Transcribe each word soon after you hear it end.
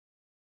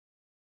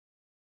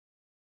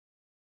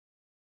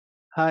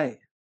Hi,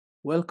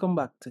 welcome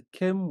back to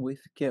Chem with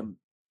Chem.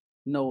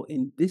 Now,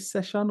 in this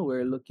session,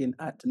 we're looking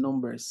at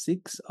number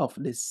 6 of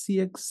the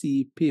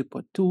CXC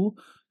paper 2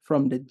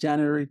 from the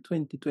January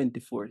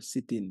 2024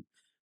 sitting.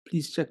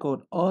 Please check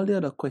out all the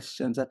other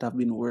questions that have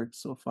been worked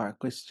so far,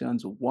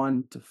 questions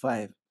 1 to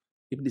 5.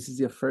 If this is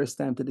your first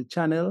time to the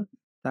channel,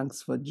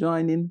 thanks for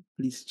joining.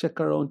 Please check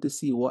around to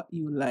see what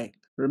you like.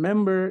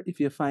 Remember,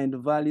 if you find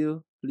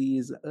value,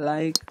 please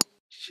like,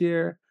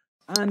 share,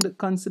 and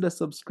consider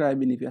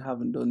subscribing if you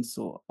haven't done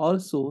so.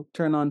 Also,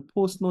 turn on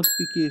post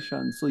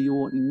notifications so you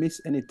won't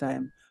miss any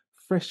time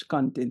fresh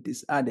content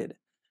is added.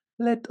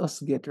 Let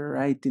us get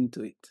right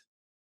into it.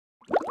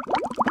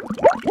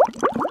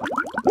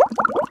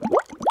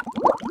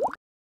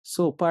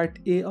 So part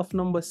A of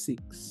number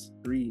 6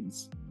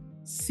 reads,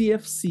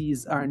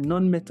 CFCs are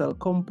non-metal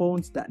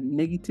compounds that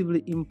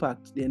negatively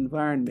impact the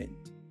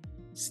environment.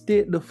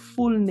 State the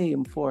full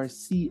name for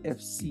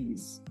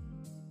CFCs.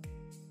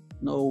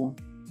 Now,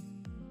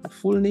 the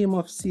full name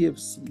of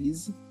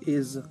CFCs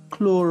is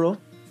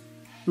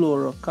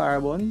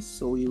chlorofluorocarbons,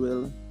 so we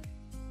will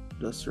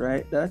just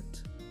write that.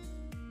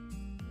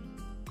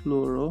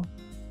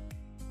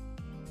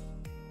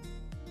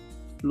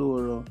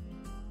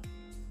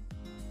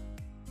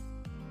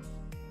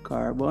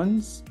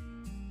 Chlorofluorocarbons.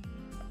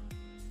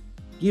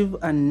 Give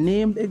a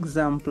named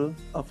example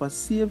of a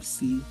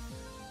CFC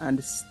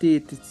and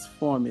state its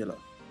formula.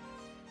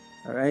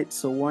 All right,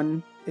 so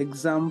one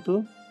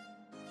example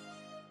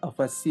of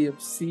a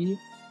CFC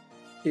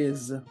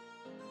is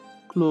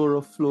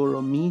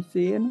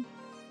chlorofluoromethane,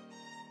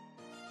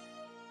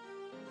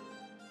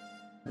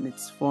 and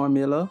its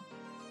formula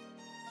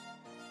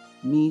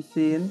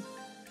methane,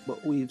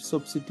 but we've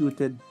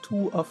substituted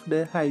two of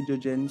the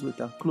hydrogens with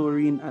a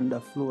chlorine and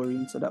a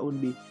fluorine, so that would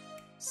be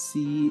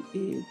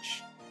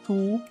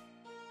CH2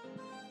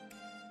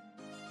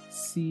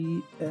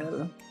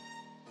 ClF.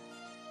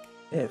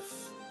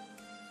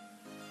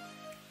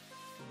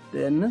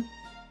 Then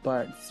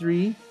part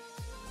 3,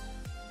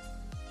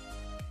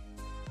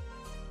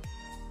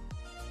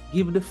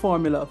 give the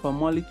formula of a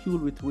molecule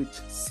with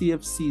which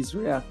CFCs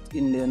react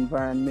in the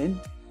environment.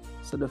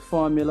 So the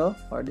formula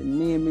or the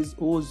name is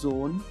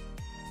ozone.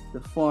 The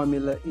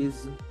formula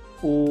is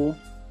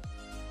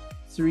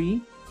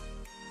O3.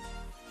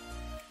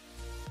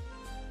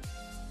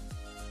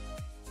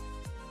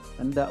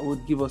 And that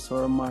would give us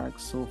our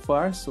marks so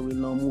far. So we'll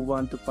now move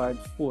on to part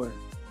 4.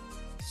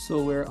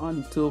 So we're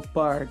on to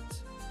part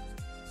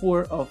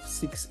 4 of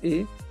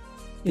 6A.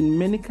 In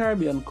many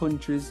Caribbean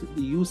countries,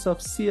 the use of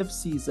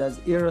CFCs as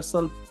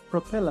aerosol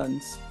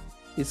propellants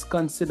is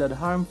considered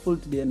harmful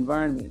to the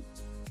environment.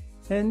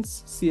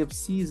 Hence,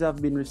 CFCs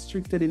have been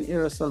restricted in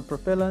aerosol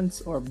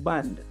propellants or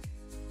banned.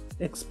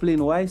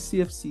 Explain why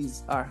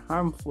CFCs are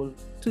harmful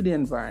to the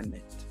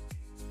environment.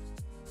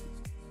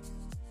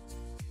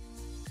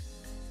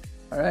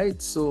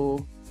 Alright,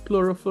 so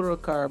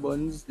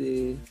chlorofluorocarbons,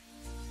 they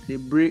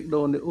break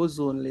down the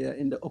ozone layer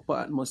in the upper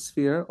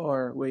atmosphere,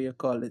 or where you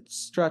call it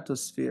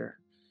stratosphere.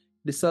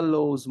 This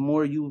allows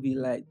more UV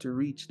light to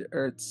reach the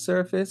Earth's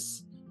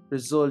surface,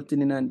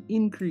 resulting in an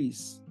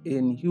increase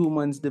in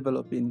humans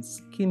developing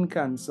skin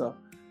cancer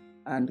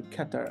and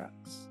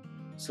cataracts.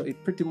 So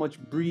it pretty much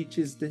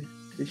breaches the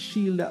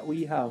shield that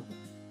we have,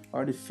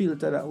 or the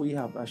filter that we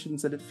have. I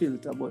shouldn't say the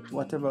filter, but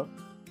whatever,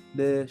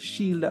 the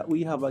shield that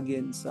we have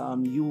against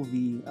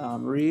UV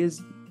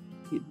rays.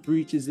 It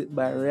breaches it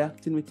by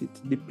reacting with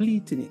it,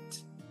 depleting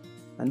it.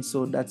 And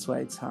so that's why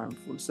it's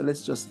harmful. So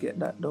let's just get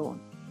that down.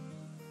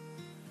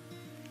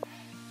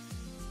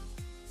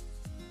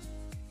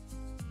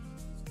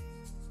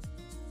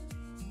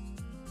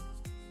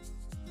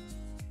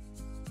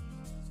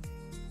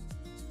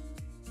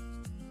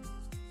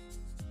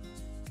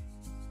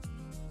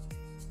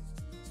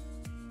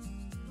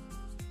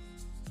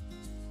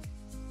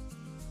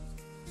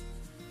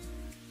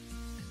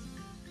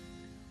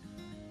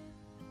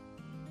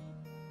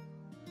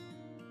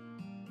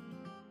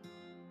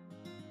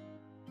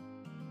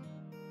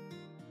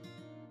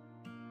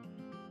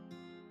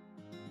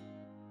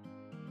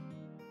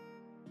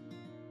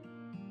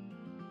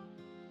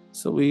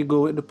 So we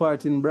go with the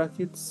part in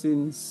brackets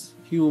since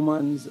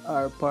humans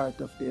are part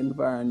of the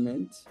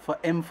environment. For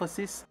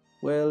emphasis,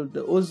 well,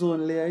 the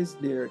ozone layer is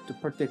there to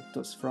protect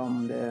us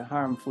from the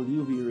harmful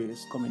UV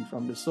rays coming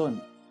from the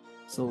sun.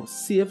 So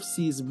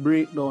CFCs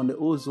break down the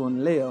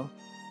ozone layer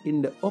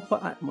in the upper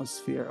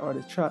atmosphere or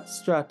the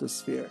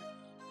stratosphere.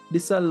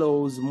 This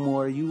allows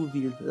more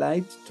UV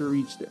light to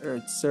reach the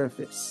Earth's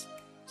surface.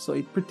 So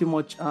it pretty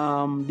much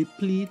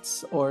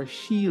depletes or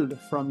shields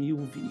from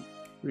UV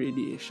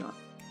radiation.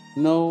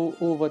 Now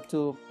over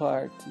to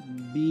part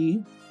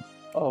B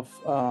of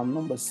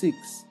number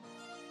 6.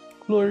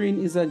 Chlorine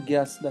is a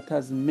gas that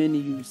has many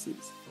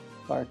uses.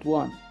 Part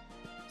 1.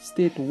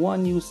 State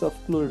one use of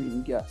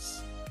chlorine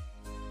gas.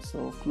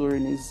 So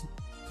chlorine is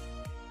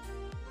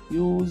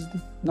used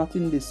not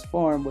in this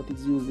form, but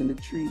it's used in the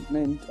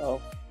treatment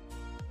of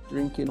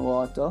drinking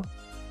water.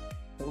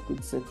 We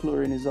could say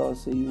chlorine is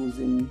also used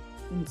in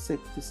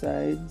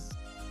insecticides.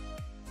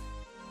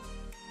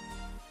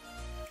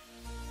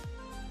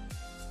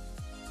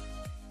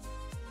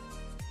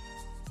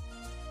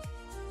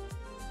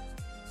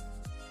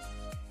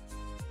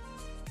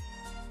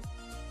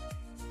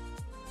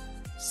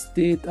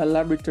 State a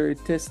laboratory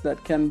test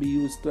that can be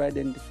used to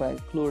identify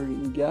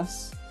chlorine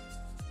gas.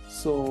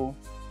 So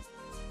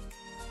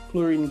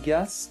chlorine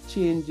gas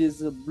changes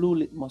the blue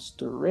litmus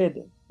to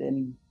red,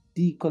 then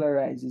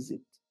decolorizes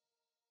it.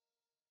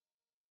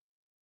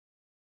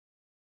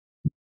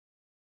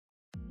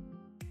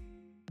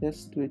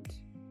 Test with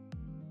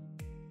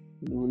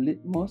blue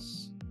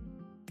litmus,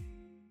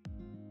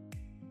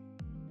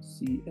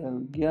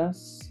 Cl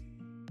gas,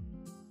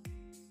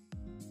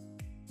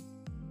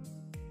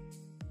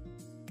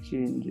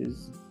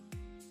 changes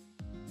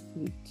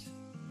it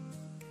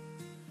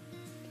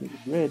to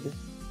red,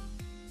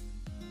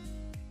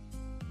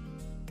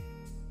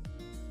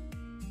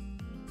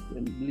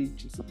 then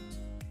bleaches it.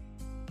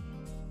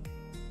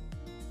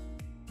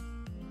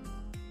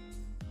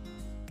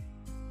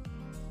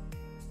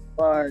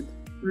 Part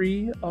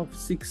 3 of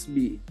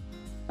 6b.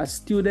 A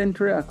student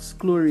reacts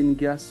chlorine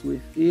gas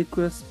with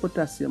aqueous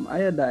potassium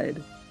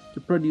iodide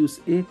to produce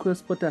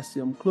aqueous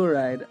potassium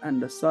chloride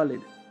and a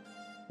solid.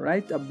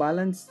 Write a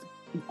balanced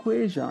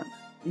equation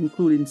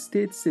including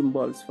state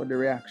symbols for the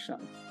reaction.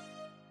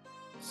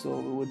 So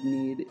we would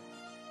need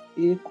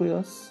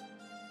aqueous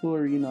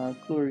chlorine or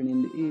chlorine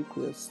in the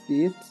aqueous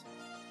state,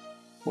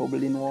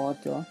 bubbling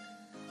water.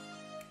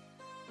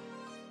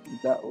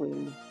 That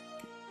will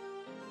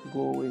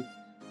go with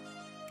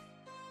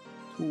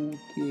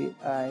 2Ki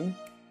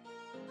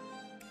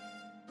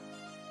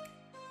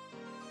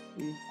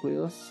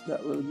aqueous.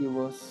 That will give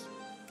us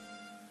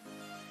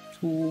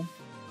 2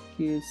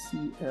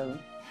 KCl,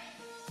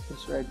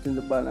 just write in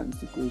the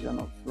balanced equation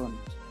up front,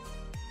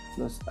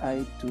 plus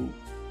I2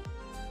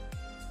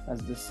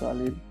 as the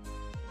solid.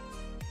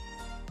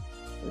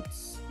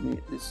 Let's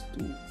make this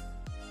 2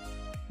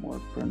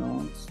 more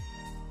pronounced.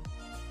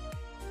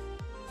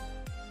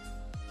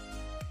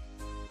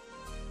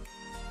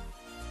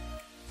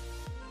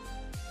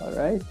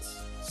 Alright,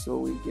 so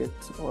we get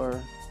our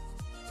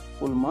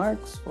full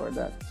marks for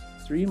that,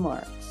 3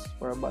 marks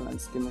for a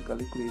balanced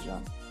chemical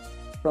equation.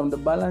 From the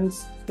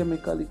balanced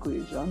chemical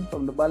equation,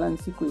 from the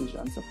balanced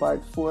equations, so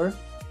part 4,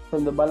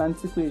 from the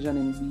balanced equation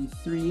in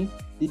B3,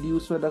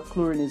 deduce whether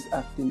chlorine is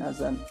acting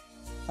as a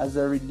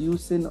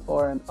reducing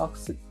or an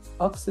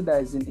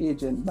oxidizing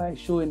agent by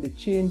showing the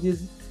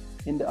changes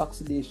in the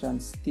oxidation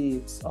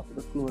states of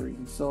the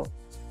chlorine. So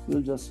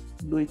we'll just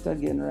do it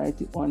again,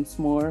 write it once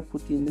more,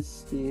 put in the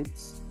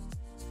states.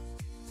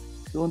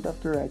 Don't have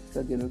to write it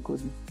again, we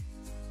couldn't.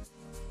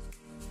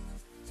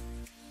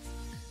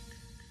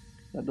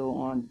 I don't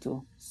want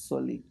to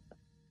sully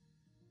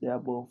the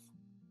above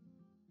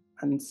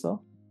answer.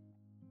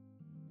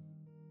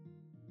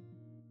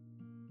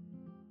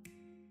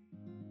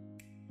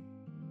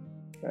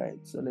 Right,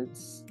 so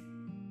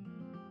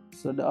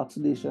the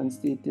oxidation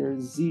state here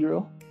is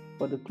 0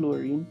 for the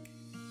chlorine.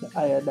 The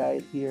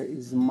iodide here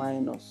is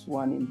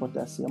 -1 in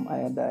potassium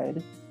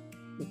iodide.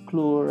 The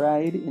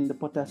chloride in the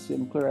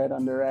potassium chloride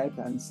on the right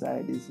hand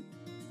side is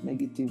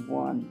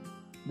 -1.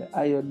 The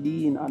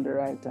iodine on the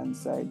right hand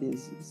side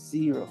is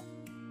 0.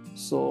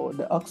 So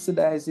the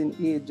oxidizing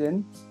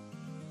agent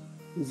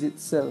is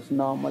itself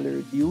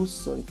normally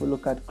reduced. So if we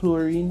look at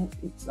chlorine,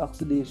 its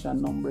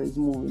oxidation number is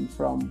moving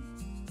from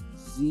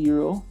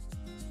 0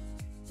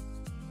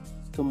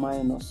 to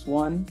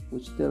 -1,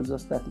 which tells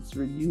us that it's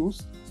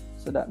reduced.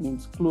 So that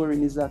means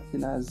chlorine is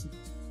acting as,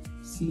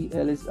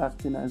 Cl is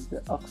acting as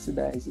the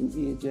oxidizing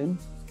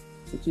agent,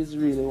 which is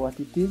really what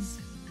it is.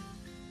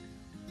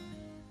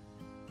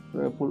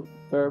 Very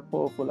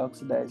powerful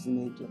oxidizing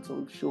agent. So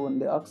we've shown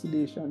the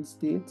oxidation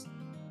state,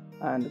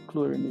 and the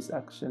chlorine is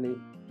actually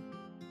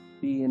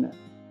being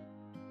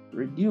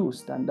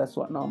reduced, and that's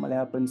what normally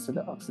happens to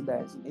the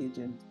oxidizing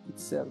agent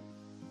itself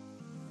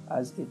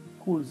as it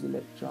pulls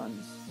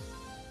electrons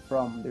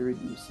from the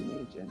reducing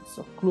agent.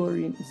 So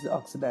chlorine is the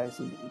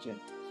oxidizing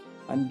agent,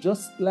 and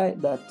just like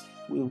that,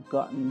 we've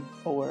gotten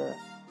our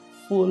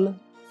full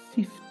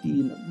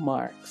 15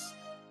 marks.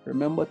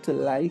 Remember to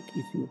like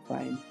if you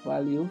find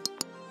value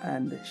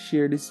and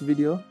share this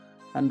video,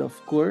 and of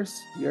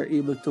course you are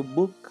able to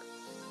book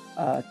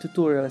a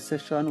tutorial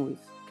session with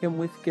Chem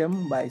with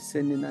Chem by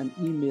sending an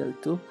email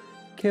to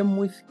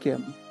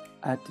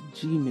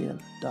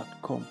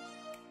chemwithchem@gmail.com.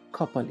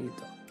 Copper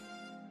later.